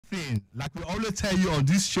thing, like we always tell you on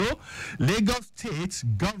this show, Lagos State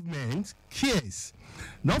government cares.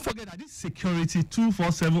 Don't forget that this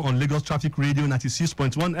SECURITY247 on Lagos Traffic Radio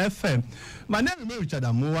 96.1 FM. My name is Richard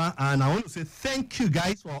Amuwa, and I want to say thank you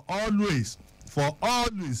guys for always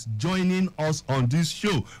joining us on this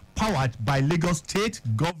show, powered by Lagos State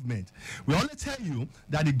government. We only tell you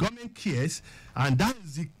that the government cares, and that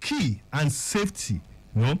is the key and safety,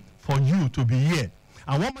 for you to be here.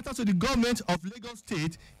 And what matters to the government of Lagos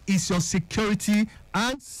State is your security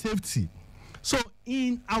and safety. So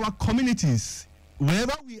in our communities,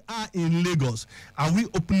 wherever we are in Lagos, are we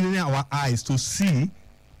opening our eyes to see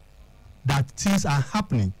that things are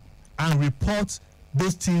happening and report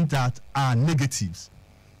those things that are negatives?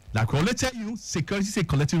 Like we always tell you, security is a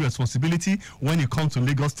collective responsibility when it comes to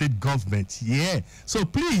Lagos State government. Yeah. So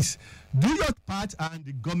please, do your part and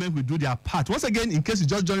the government will do their part. Once again, in case you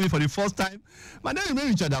just joined me for the first time, my name is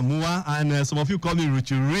Richard Amuwa, and some of you call me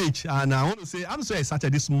Richard Rich. And I want to say, I'm so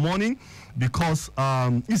excited this morning because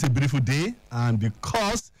it's a beautiful day and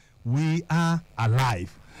because we are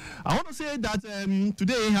alive. I want to say that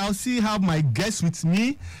today I'll have my guest with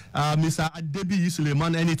me, Mr. Adebiyi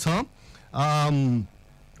Eniola.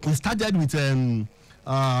 We started with 3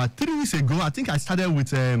 weeks ago. I think I started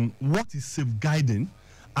with what is safeguarding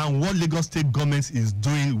and what Lagos State government is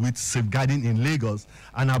doing with safeguarding in Lagos,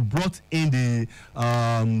 and I brought in the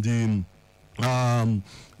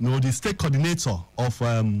state coordinator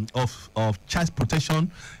of child protection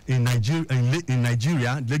in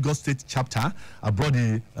Nigeria, Lagos State chapter. I brought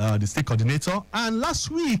the state coordinator, and last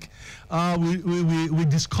week we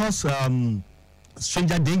discussed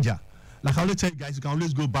stranger danger. Like I always tell you guys, you can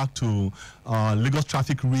always go back to Lagos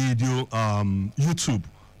Traffic Radio YouTube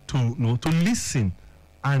to listen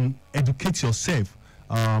and educate yourself.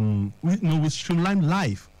 With streamlined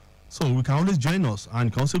life. So you can always join us, and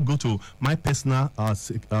you can also go to my personal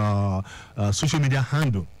social media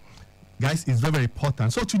handle. Guys, it's very, very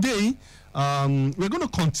important. So today, we're going to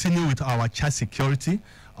continue with our child security.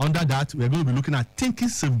 Under that, we're going to be looking at thinking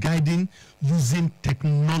safeguarding using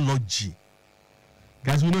technology.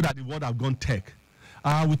 Guys, we know that the world have gone tech.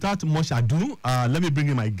 Without much ado, let me bring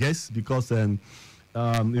in my guest because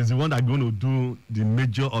he's the one that's going to do the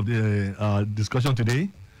major of the discussion today.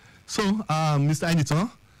 So, Mr. Eniola,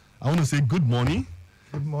 I want to say good morning.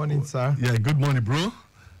 Good morning, sir. Yeah, good morning, bro.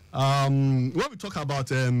 When we talk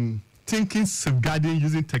about thinking safeguarding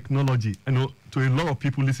using technology, to a lot of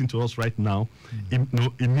people listening to us right now,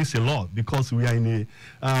 it means a lot because we are in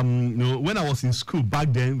a, when I was in school back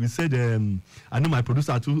then, we said, I know my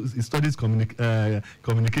producer too studies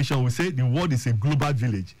communication. We say the world is a global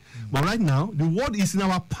village, but right now the world is in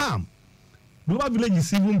our palm. Global village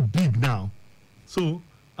is even big now. So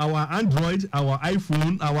our Android, our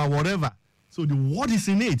iPhone, our whatever. So the world is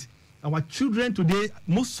in it. Our children today,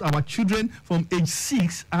 most of our children from age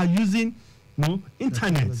 6 are using,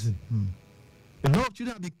 internet. A lot of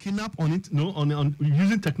children have been kidnapped on it, on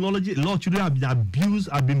using technology. A lot of children have been abused,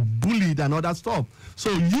 have been bullied, and all that stuff. So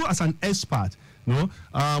you, as an expert,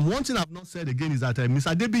 one thing I've not said again is that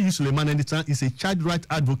Mr. Adebiyi Eniola is a child rights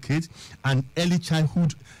advocate and early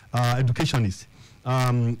childhood educationist.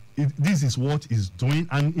 This is what he's doing,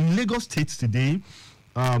 and in Lagos State today,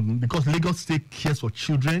 because Lagos State cares for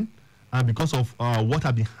children, and because of what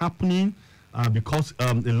have been happening, because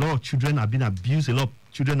a lot of children have been abused, a lot of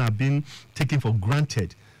children have been taken for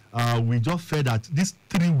granted. We just felt that these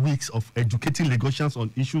 3 weeks of educating Lagosians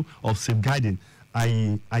on issue of safeguarding,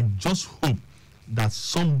 I just hope that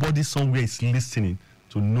somebody somewhere is listening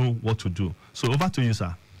to know what to do. So over to you,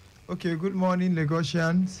 sir. Okay, good morning,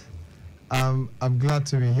 Lagosians. I'm glad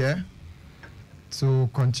to be here to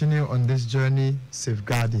continue on this journey,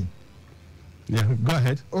 safeguarding. Yeah, go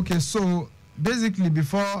ahead. Okay, so basically,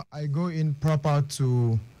 before I go in proper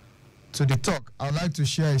to the talk, I'd like to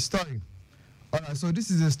share a story. All right, so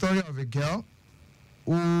this is a story of a girl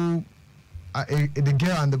who, the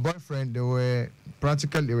girl and the boyfriend, they were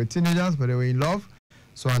teenagers, but they were in love.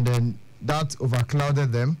 So, and then that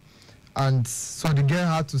overclouded them. And so the girl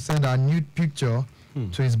had to send a nude picture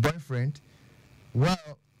to his boyfriend. Well,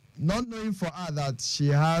 not knowing for her that she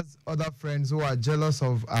has other friends who are jealous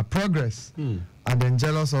of her progress and then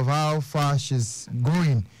jealous of how far she's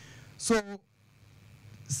going. So,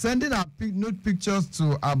 sending her nude pictures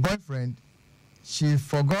to her boyfriend, she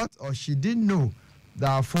forgot or she didn't know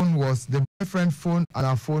that her phone was, the boyfriend's phone and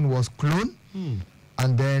her phone was cloned.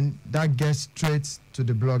 And then that gets straight to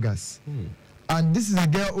the bloggers. And this is a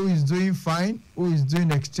girl who is doing fine, who is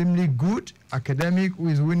doing extremely good, academic, who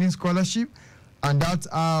is winning scholarship. And that's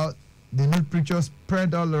how the nude pictures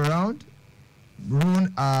spread all around,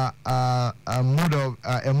 ruin a mood of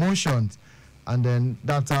emotions. and then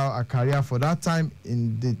that's how her career for that time,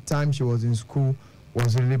 in the time she was in school,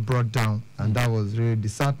 was really brought down, and that was really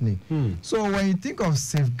disheartening. So when you think of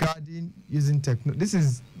safeguarding using technology,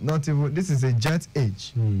 this is a jet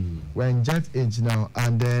age. We're in jet age now,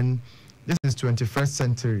 and then this is 21st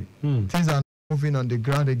century. Things are moving on the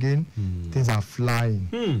ground again. Things are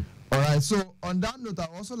flying. All right, so on that note, I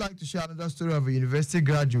also like to share another story of a university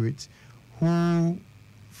graduate who,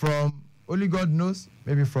 from only God knows,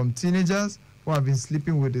 maybe from teenagers who have been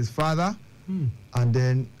sleeping with his father, and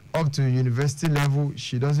then up to university level,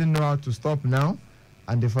 she doesn't know how to stop now,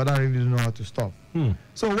 and the father really doesn't know how to stop.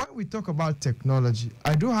 So when we talk about technology,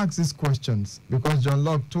 I do ask these questions because John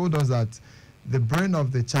Locke told us that the brain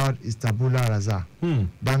of the child is tabula rasa.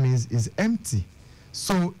 That means it's empty.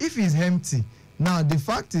 So if it's empty, now the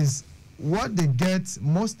fact is what they get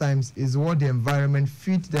most times is what the environment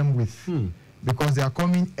feeds them with, because they are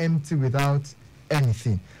coming empty without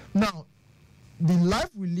anything. Now, the life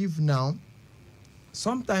we live now,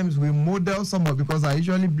 sometimes we model some of, because I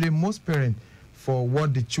usually blame most parents for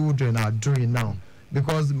what the children are doing now,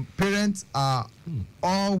 because parents are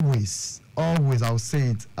always, I'll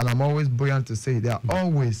say it, and I'm always buoyant to say it, they are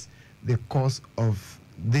always the cause of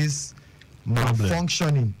this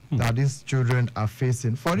malfunctioning that these children are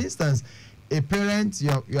facing. For instance, a parent,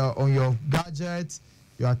 you're on your gadget,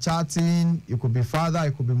 you are chatting, you could be father,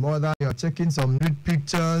 you could be mother, you're checking some nude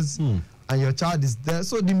pictures, and your child is there.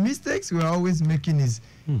 So the mistakes we're always making is,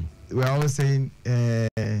 we're always saying,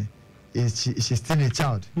 she's still a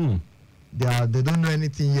child. They don't know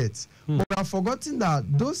anything yet. But we have forgotten that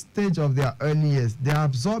those stage of their early years, they are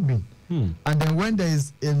absorbing. And then when there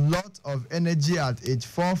is a lot of energy at age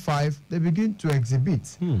 4, 5, they begin to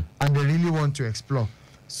exhibit, and they really want to explore.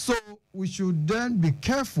 So we should then be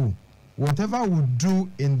careful whatever we do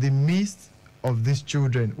in the midst of these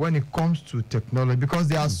children when it comes to technology, because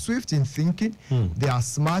they are swift in thinking, they are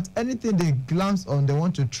smart. Anything they glance on, they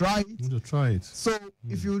want to try it. So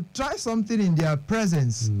if you try something in their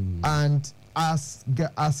presence, and as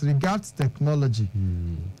regards technology,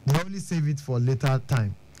 they only save it for later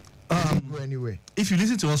time. Go anyway. If you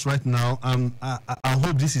listen to us right now, I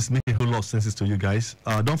hope this is making a whole lot of sense to you guys.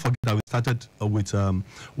 Don't forget that we started with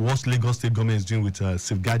what Lagos State government is doing with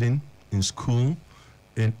safeguarding in school,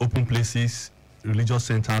 in open places, religious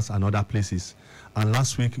centers, and other places. And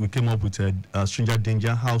last week we came up with a stranger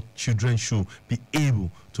danger, how children should be able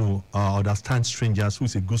to understand strangers, who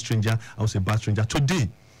is a good stranger and who is a bad stranger. Today,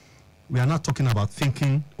 we are not talking about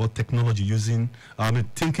thinking or technology using,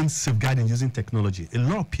 thinking safeguarding using technology. A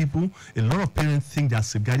lot of people, a lot of parents think they are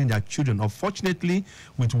safeguarding their children. Unfortunately,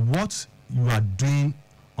 with what you are doing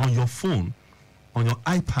on your phone, on your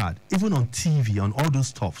iPad, even on TV, on all those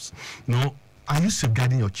stuffs, are you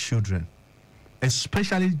safeguarding your children?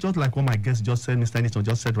 Especially, just like what my guest just said, Mr. Eniola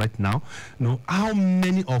just said right now, how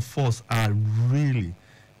many of us are really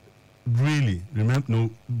remember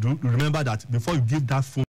that before you give that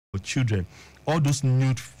phone to your children, all those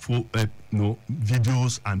nude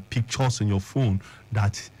videos and pictures in your phone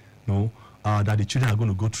that that the children are going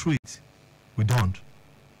to go through it. We don't.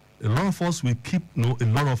 A lot of us will keep a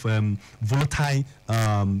lot of volatile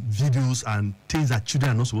videos and things that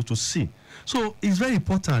children are not supposed to see. So it's very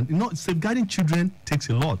important. Safeguarding children takes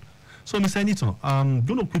a lot. So, Mr. Eniola, I'm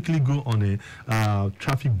going to quickly go on a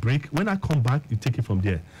traffic break. When I come back, you take it from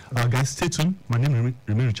there. Guys, stay tuned. My name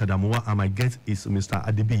is Richard Amuwa, and my guest is Mr.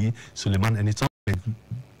 Adebiyi Eniola.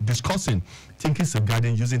 Discussing thinking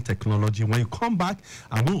safeguarding using technology. When you come back,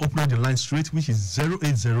 I'm going to open up the line straight, which is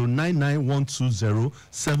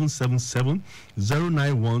 08099120777,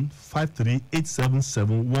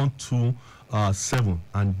 09153877127.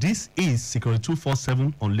 And this is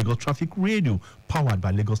SECURITY247 on Lagos Traffic Radio, powered by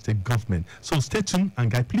Lagos State Government. So stay tuned, and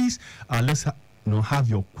guys, please let's have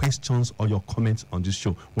your questions or your comments on this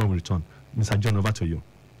show when we return. Mr. John, over to you.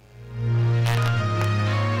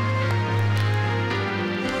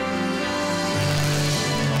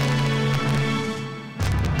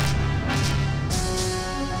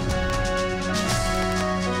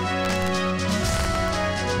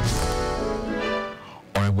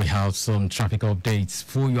 We have some traffic updates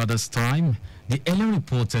for you at this time. The earlier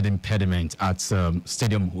reported impediment at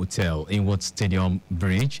Stadium Hotel in Inwood Stadium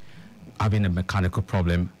Bridge, having a mechanical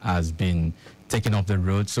problem, has been taken off the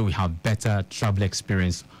road, so we have better travel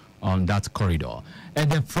experience on that corridor.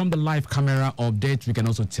 And then from the live camera update, we can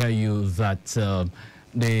also tell you that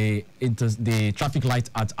the traffic light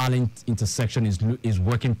at Allen intersection is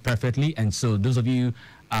working perfectly, and so those of you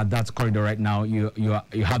at that corridor right now, you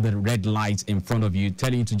have the red lights in front of you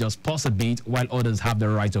telling you to just pause a bit, while others have the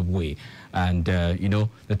right of way. And,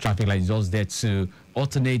 the traffic light is just there to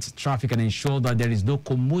alternate traffic and ensure that there is no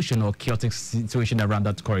commotion or chaotic situation around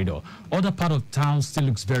that corridor. Other part of town still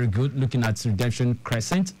looks very good, looking at Redemption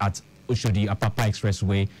Crescent at Oshodi Apapa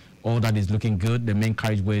Expressway. All that is looking good. The main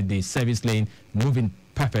carriageway, the service lane, moving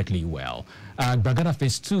perfectly well. Bagada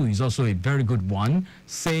Phase 2 is also a very good one.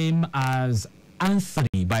 Same as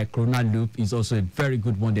Anthony by Corona Loop is also a very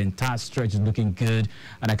good one. The entire stretch is looking good.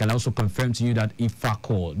 And I can also confirm to you that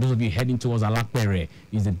Ifako, those of you heading towards Alakpere,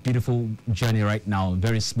 is a beautiful journey right now,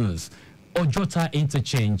 very smooth. Ojota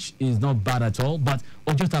interchange is not bad at all, but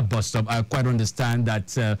Ojota bus stop, I quite understand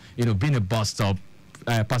that, being a bus stop,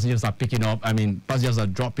 passengers are picking up. Passengers are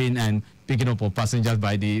dropping and picking up of passengers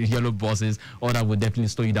by the yellow buses. Or that would definitely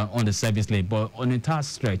slow you down on the service lane. But on the entire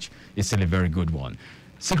stretch, it's still a very good one.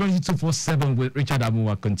 SECURITY247 with Richard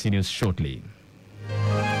Amuwa continues shortly.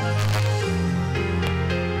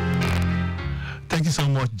 Thank you so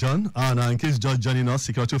much, John. And in case just joining us,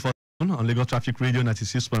 SECURITY247 on Lagos Traffic Radio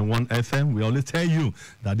 96.1 FM, we always tell you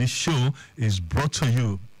that this show is brought to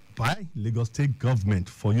you by Lagos State Government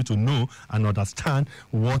for you to know and understand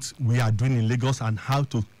what we are doing in Lagos and how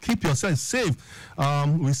to keep yourself safe.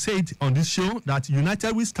 We said on this show that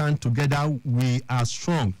united we stand, together we are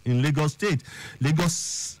strong in Lagos State. Lagos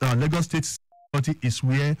State security is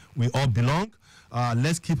where we all belong.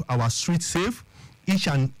 Let's keep our streets safe. Each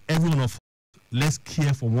and every one of us, let's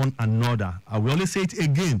care for one another. We always say it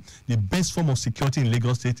again, the best form of security in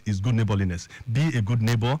Lagos State is good neighborliness. Be a good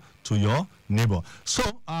neighbor to your neighbor. So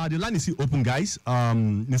the line is still open, guys.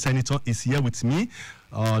 Mr. Senator is here with me.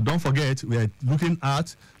 Don't forget, we are looking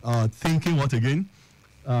at thinking what again?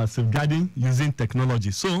 Safeguarding using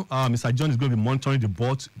technology. So Mr. John is going to be monitoring the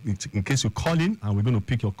board in case you call in, and we're going to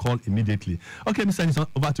pick your call immediately. Okay, Mr. Senator,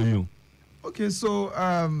 over to you. Okay, so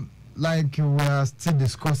like we are still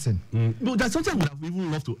discussing. No, that's something I would have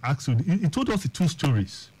even loved to ask you. You told us the two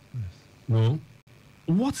stories. Yes. No.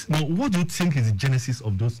 What do you think is the genesis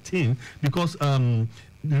of those things? Because the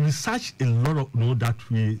research a lot of that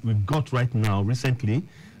we got right now recently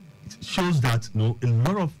shows that a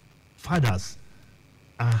lot of fathers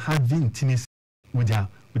are having intimacy with their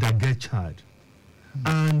girl child.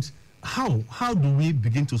 And how do we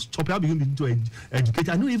begin to stop it? How do we begin to educate?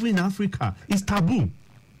 I know even in Africa it's taboo.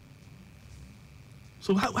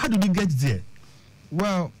 So how do we get there?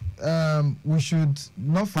 Well, we should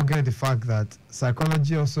not forget the fact that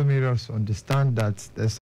psychology also made us understand that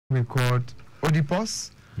there's something we call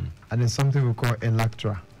Oedipus and there's something we call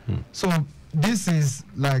Electra. So this is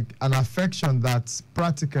like an affection that's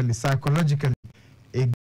practically, psychologically, a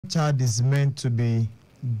child is meant to be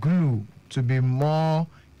glued, to be more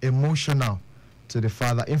emotional to the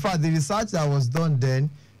father. In fact, the research that was done then,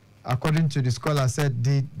 according to the scholar, said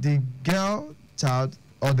the girl child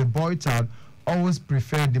or the boy child always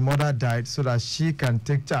preferred the mother died so that she can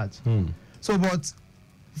take charge. So, but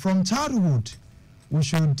from childhood, we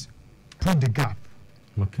should put the gap.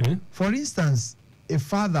 Okay. For instance, a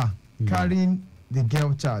father carrying the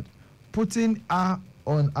girl child, putting her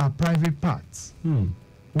on her private parts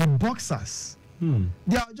with boxers.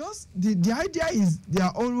 They are just, the idea is they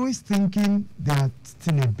are always thinking they are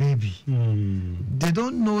still a baby. They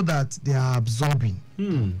don't know that they are absorbing.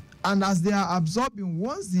 And as they are absorbing,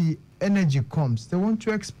 once the energy comes, they want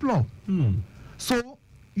to explore. So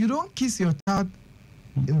you don't kiss your child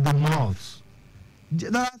in the mouth.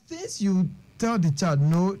 There are things you tell the child,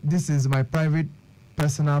 no, this is my private,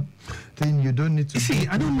 personal thing. You don't need to. You see,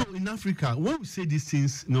 I don't know in Africa when we say these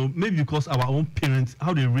things, maybe because our own parents,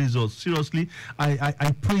 how they raise us. Seriously,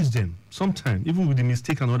 I praise them sometimes, even with the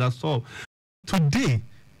mistake and all that stuff. Today,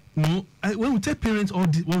 when we tell parents all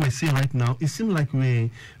this, what we're saying right now, it seems like we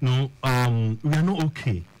are not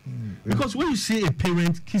okay. Because when you see a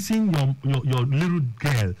parent kissing your little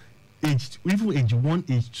girl, even age 1,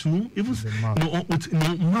 age 2, even with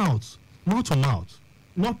mouth to mouth,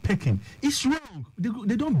 not pecking, it's wrong.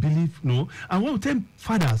 They don't believe, And when we tell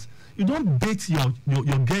fathers, you don't bait your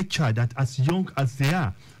girl child that as young as they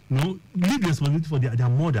are, leave the responsibility for their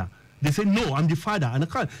mother. They say, no, I'm the father. And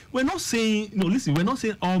we're not saying, listen, we're not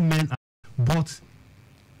saying all men are, but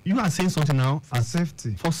you are saying something now. For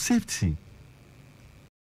safety. For safety.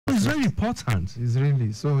 It's very important. It's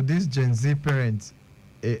really. So this Gen Z parents,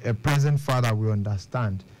 a present father will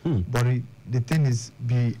understand. But the thing is,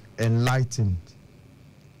 be enlightened,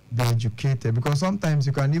 be educated. Because sometimes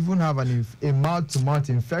you can even have a mouth-to-mouth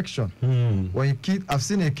infection. When I've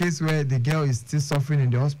seen a case where the girl is still suffering in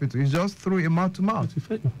the hospital. You just throw a mouth-to-mouth.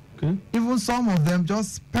 Okay. Even some of them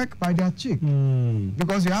just peck by their cheek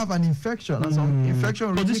because you have an infection. And some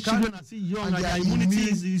infection But really these children are still young and their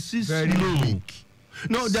immunity is still very low. weak.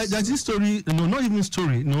 No, there's this story. No, not even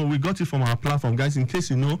story. No, we got it from our platform, guys. In case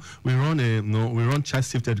you know, we run child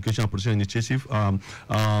safety education and protection initiative.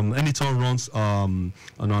 Anytime runs on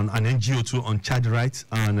an NGO too on child rights,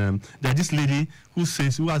 and there's this lady who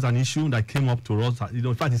has an issue that came up to us.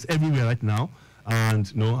 In fact, it's everywhere right now,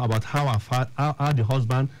 and about how the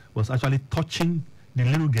husband was actually touching the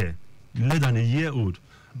little girl, less than a year old,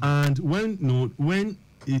 and when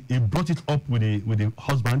he brought it up with the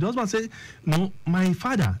husband. The husband said, "No, my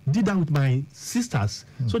father did that with my sisters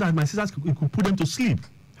so that my sisters could put them to sleep."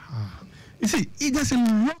 You see, there's a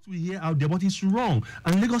lot we hear out there, but it's wrong.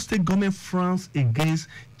 And Lagos State government frowns against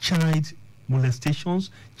child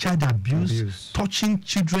molestations, child abuse, touching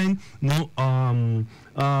children,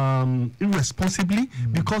 irresponsibly,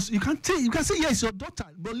 because you can say, yeah, it's your daughter,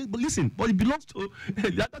 but listen, but it belongs to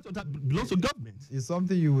that belongs to government. It's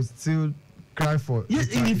something you will still cry for. Yes,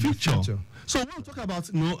 in the future. So when we talk about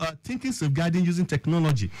thinking, safeguarding, using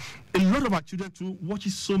technology, a lot of our children too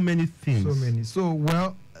watches so many things. So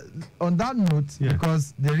well, on that note,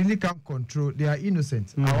 because they really can't control, they are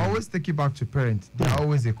innocent. I always take it back to parents. They are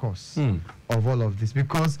always a cause of all of this,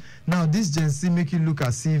 because now this Gen Z make it look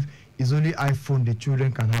as if it's only iPhone the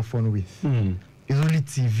children can have fun with. It's only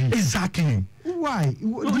TV. Exactly. Why?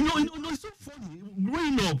 No, it's so funny.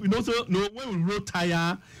 Growing up, when we roll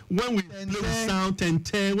tire, when we play with sound,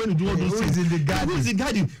 10, when we do all those things. Who is in the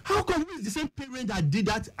garden? How come we is the same parent that did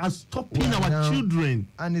that as stopping our children?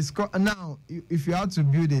 And it's now, if you have to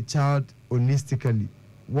build a child holistically,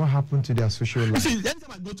 what happened to their social life? You see,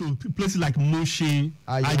 anytime I go to places like Moshi,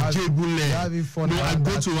 Ajebule, I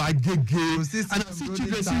go to Agege, and I see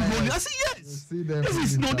children still rolling. I say yes.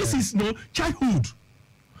 This is childhood.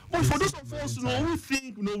 But for those of us who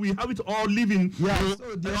think we have it all living, all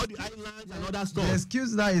the islands and other stuff. The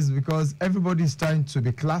excuse now is because everybody is trying to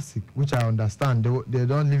be classic, which I understand. They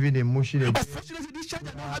don't live in Moshi. Unfortunately, these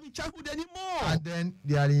children don't have childhood anymore. And then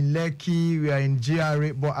they are in Lekki, we are in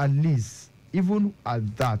GRA, but at least, even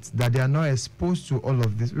at that they are not exposed to all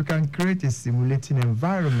of this, we can create a simulating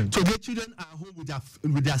environment. So the children are home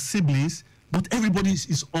with their siblings, but everybody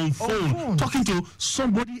is on phone talking to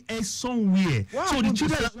somebody else somewhere. So the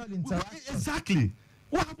children exactly.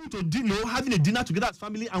 What happened to having a dinner together as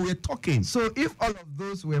family and we're talking? So if all of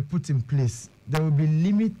those were put in place, they will be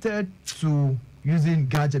limited to using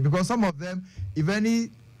gadgets, because some of them, if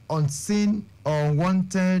any unseen or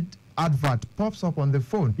unwanted advert pops up on the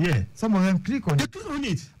phone, some of them click on it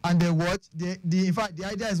and they watch. In fact, the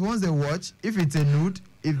idea is once they watch, if it's a nude,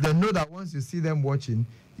 if they know that once you see them watching,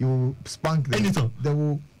 you will spank them. Anytime. They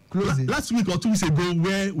will close it. Last week or 2 weeks ago,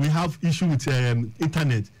 where we have issue with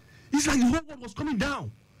internet, it's like the whole world was coming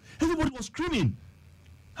down. Everybody was screaming.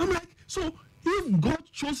 I'm like, so if God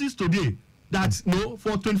chooses today that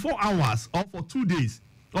for 24 hours or for 2 days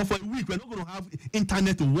or for a week, we're not going to have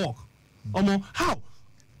internet to work. How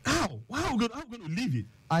are we going to leave it?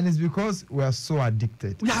 And it's because we are so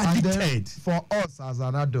addicted. We are addicted. For us as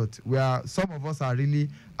an adult, some of us are really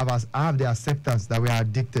have the acceptance that we are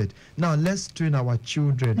addicted. Now let's train our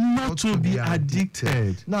children not to be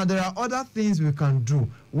addicted. Now there are other things we can do.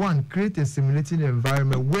 One, create a simulating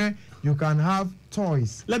environment where you can have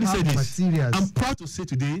toys. Let me say this. Materials. I'm proud to say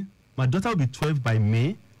today, my daughter will be 12 by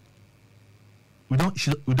May. We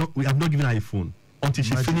have not given her a phone until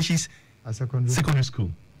she finishes secondary school.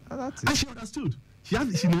 And she understood. She has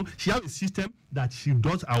a system that she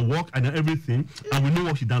does her work and everything, and we know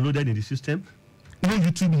what she downloaded in the system. No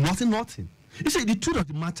YouTube, nothing. You see, the truth of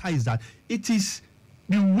the matter is that it is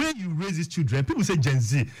the way you raise these children. People say Gen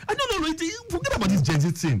Z. I don't know. Forget about this Gen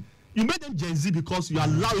Z thing. You made them Gen Z because you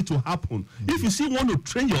allow it to happen. If you want to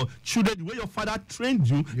train your children the way your father trained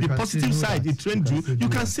you the positive side he trained you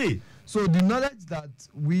can say. So the knowledge that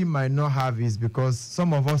we might not have is because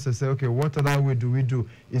some of us say, okay, what other way do we do?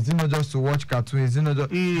 Is it not just to watch cartoons? Is it not just,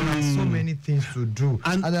 there are so many things to do.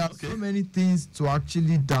 And there are so many things to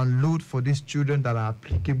actually download for these children that are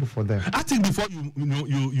applicable for them. I think before you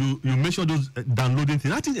mention those downloading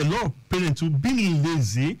things, I think a lot of parents who being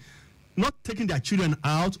lazy, not taking their children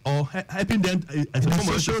out or helping them as a form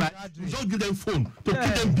of exercise, just give them phone to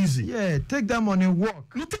keep them busy. Yeah, take them on a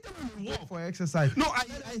walk. No, take them on a walk for exercise. No, I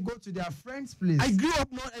go to their friends' place. I grew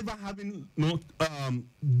up not ever having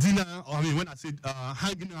dinner. When I said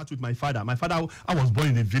hanging out with my father. I was born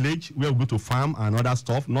in a village where we go to farm and other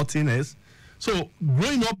stuff, nothing else. So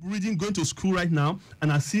growing up, reading, going to school right now,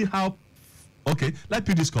 and I see how. Okay, let's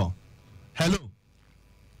pick this call. Hello,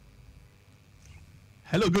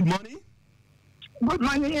 good morning. Good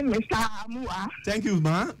morning, Mr. Amuwa. Thank you,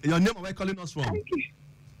 ma. Your name, where are you calling us from? Thank you.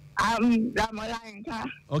 I'm Damola.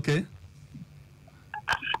 Okay.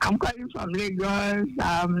 I'm calling from Lagos.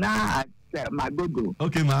 I'm now at Magodo.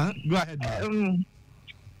 Okay, ma. Go ahead, ma.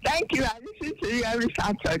 Thank you. I listen to you every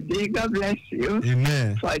Saturday. God bless you.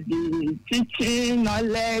 Amen. For the teaching,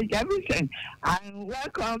 knowledge, everything. And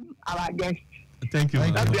welcome our guests. Thank you.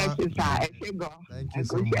 God bless you, sir. Thank you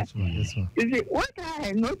so much, ma. Yes, ma. You see, what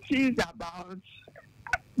I noticed about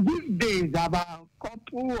these days about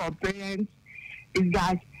couple or parents is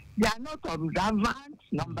that they are not observant,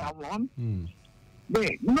 number one.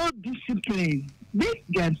 They no discipline. They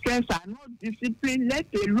themselves are not disciplined, let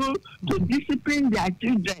alone to discipline their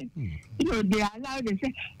children. You know, they allow, they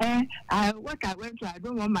say, what I went through, I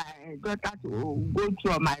don't want my daughter to go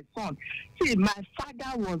through, or my son. See, my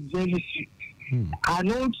father was very sick.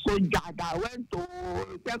 An old soldier that went to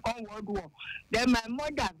Second World War. Then my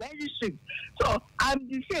mother very sick. So I'm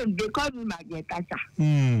the same. They call me Magetasa.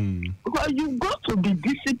 Because you got to be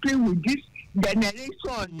disciplined with this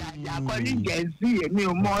generation that they are calling Gen Z. You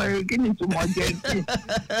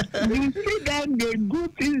see them, they do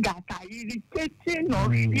things that are irritating,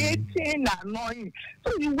 frustrating, annoying.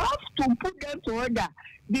 So you have to put them to order.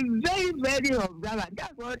 Be very, very observant.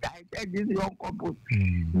 That's what I said, this young couple.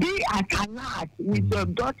 Be at alert with your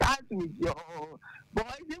daughters, with your boys,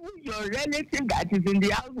 even your relative that is in the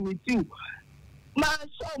house with you.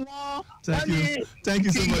 Thank you. Thank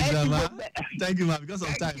you so much, ma. Thank you, ma. Because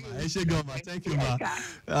of time, ma. Thank you, ma.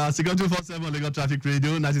 SECURITY247 Lagos Traffic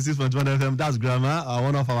Radio, 96.1 FM. That's Grandma,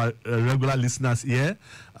 one of our regular listeners here.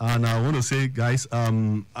 And I want to say, guys,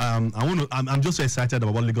 I'm just so excited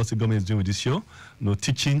about what Lagos State government is doing with this show. You know,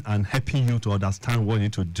 teaching and helping you to understand what you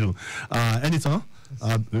need to do. Anytime.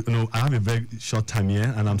 You know, I have a very short time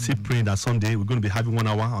here, and I'm still praying that someday we're going to be having 1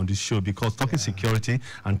 hour on this show, because talking security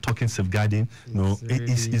and talking safeguarding, you know,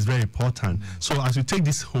 is very important. So as you take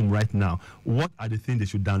this home right now, what are the things they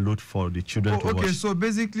should download for the children to watch? Okay, so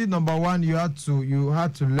basically, number one, you had to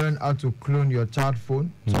learn how to clone your child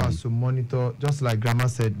phone so as to monitor, just like Grandma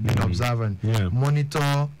said, being observant.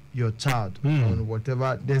 Monitor your child on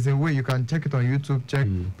whatever. There's a way you can check it on YouTube, check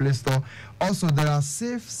Play Store. Also, there are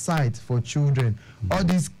safe sites for children. All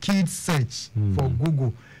these kids search for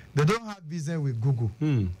Google. They don't have business with Google.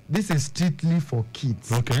 This is strictly for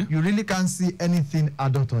kids. Okay. You really can't see anything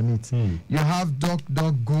adult on it. You have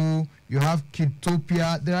DuckDuckGo, you have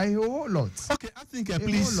Kidtopia. There are a whole lot. Okay, I think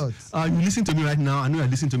please, you listen to me right now. I know you're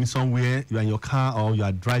listening to me somewhere. You are in your car, or you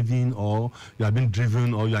are driving, or you are being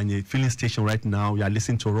driven, or you are in a filling station right now. You are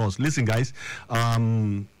listening to us. Listen, guys.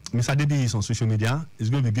 Mr. Adebiyi is on social media. He's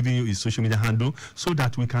going to be giving you his social media handle so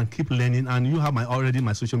that we can keep learning. And you have already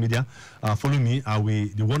my social media. Follow me.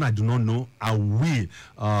 The one I do not know, I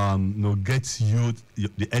will get you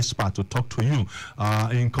the expert to talk to you.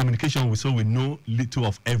 In communication, we know little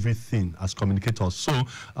of everything as communicators. So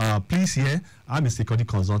please, I'm a security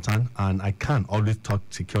consultant, and I can always talk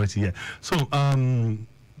security here. So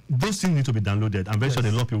those things need to be downloaded. I'm very sure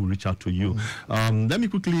a lot of people will reach out to you. Let me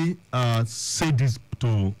quickly say this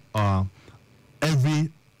to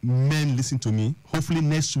every man listening to me. Hopefully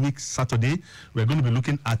next week, Saturday, we're going to be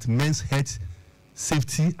looking at men's health,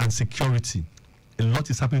 safety, and security. A lot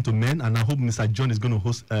is happening to men, and I hope Mr. John is going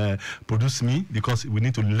to produce me, because we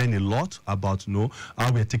need to learn a lot about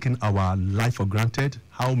how we're taking our life for granted,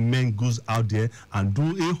 how men goes out there and do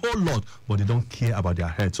a whole lot, but they don't care about their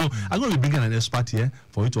health. So I'm going to be bringing an expert here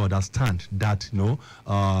for you to understand that you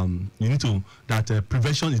need to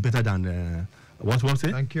prevention is better than what was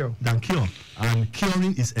it? Than cure. And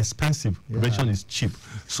curing is expensive. Prevention is cheap.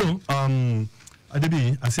 So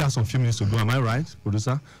Adebiyi, I still have some few minutes to go. Am I right,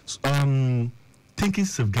 producer? Thinking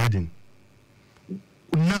safeguarding.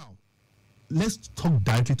 Now, let's talk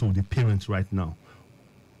directly to the parents right now.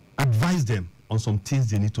 Advise them on some things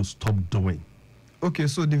they need to stop doing. Okay,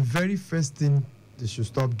 so the very first thing they should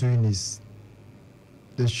stop doing is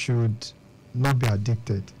they should not be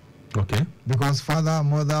addicted. Okay. Because father and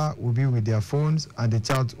mother will be with their phones, and the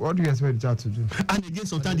child, what do you expect the child to do? And again,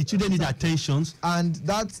 sometimes the children need attention. And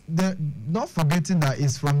that's not forgetting that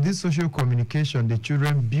it's from this social communication the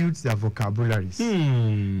children build their vocabularies.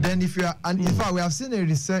 Then if you are, and in fact we have seen a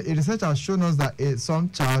research has shown us that some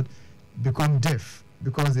child become deaf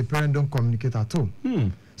because the parent don't communicate at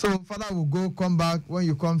home. So father will come back, when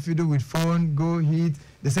you come fiddle with phone, go hit,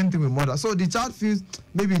 the same thing with mother. So the child feels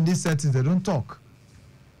maybe in this setting they don't talk.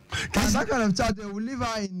 And that kind of child, they will leave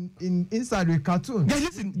her inside with cartoons. Guys,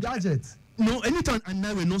 listen, gadgets. No, anytime and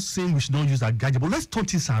now we're not saying we should not use that gadget, but let's turn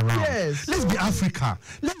this around. Yes. Let's be Africa.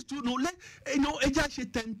 Let's do no let eja she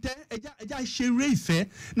tente eja she reife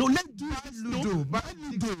no let do Ludo, buy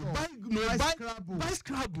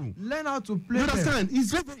Scrabble. Learn how to play. You them. understand?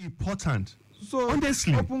 It's very, very important. So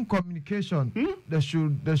honestly, open communication. They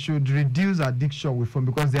should reduce addiction with phone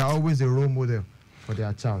because they are always a role model for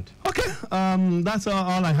their child. Okay, that's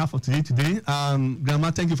all I have for today.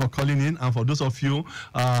 Grandma, thank you for calling in, and for those of you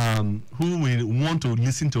who will want to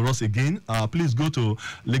listen to us again, please go to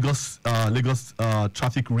Lagos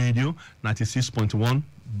Traffic Radio 96.1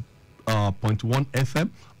 FM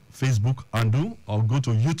Facebook and or go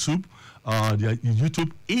to YouTube. The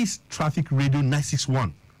YouTube is Traffic Radio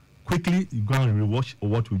 961. Quickly, you go and rewatch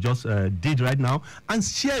what we just did right now and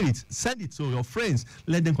share it. Send it to your friends.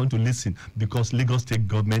 Let them come to listen because Lagos State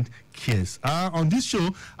government cares. On this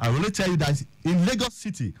show, I will tell you that in Lagos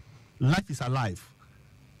City, life is alive.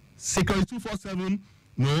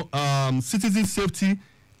 SECURITY247, citizen safety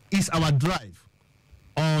is our drive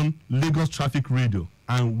on Lagos Traffic Radio,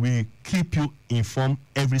 and we keep you informed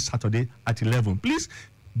every Saturday at 11. Please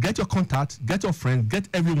get your contact, get your friends, get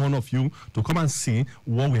every one of you to come and see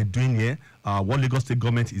what we're doing here, what Lagos State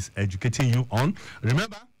government is educating you on.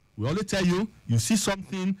 Remember, we always tell you, you see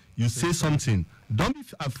something, you say something. Don't be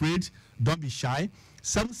afraid, don't be shy.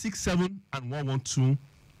 767 and 112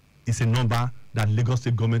 is a number that Lagos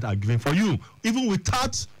State government are giving for you. Even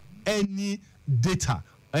without any data,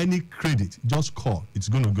 any credit, just call. It's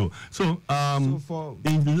going to go. So, for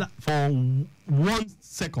 1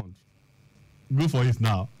 second, go for it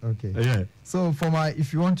now. Okay. Yeah. So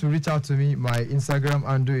if you want to reach out to me, my Instagram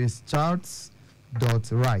handle is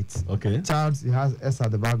charts.right. Okay. Charts, it has S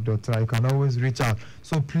at the back, .right. You can always reach out.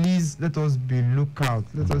 So please let us be lookout.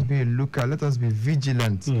 Let us be a lookout. Let us be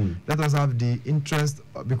vigilant. Let us have the interest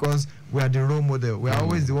because we are the role model. We are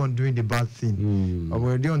always the one doing the bad thing. Or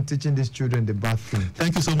we're the one teaching these children the bad thing.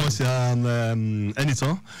 Thank you so much,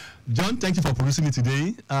 Editor. John, thank you for producing it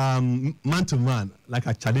today. Man to man, like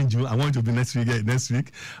I challenge you, I want you to be next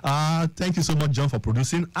week. Thank you so much, John, for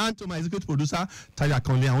producing. And to my executive producer, Taja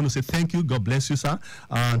Conley, I want to say thank you. God bless you, sir.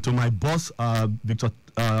 And to my boss,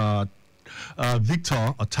 Victor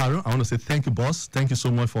Otaro, I want to say thank you, boss. Thank you so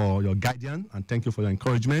much for your guidance and thank you for your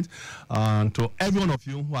encouragement. And to every one of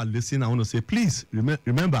you who are listening, I want to say, please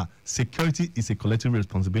remember, security is a collective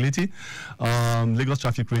responsibility. Lagos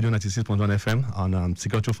Traffic Radio 96.1 FM on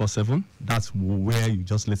SECURITY247. That's where you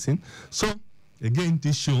just listen. So, again,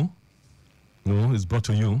 this show is brought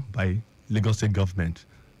to you by Lagos State government.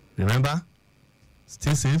 Remember,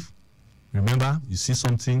 stay safe. Remember, you see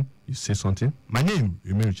something, you say something. My name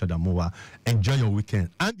is Richard Amuwa. Enjoy your weekend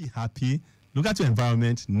and be happy. Look at your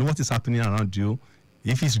environment. Know what is happening around you.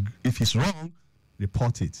 If it's wrong,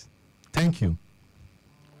 report it. Thank you.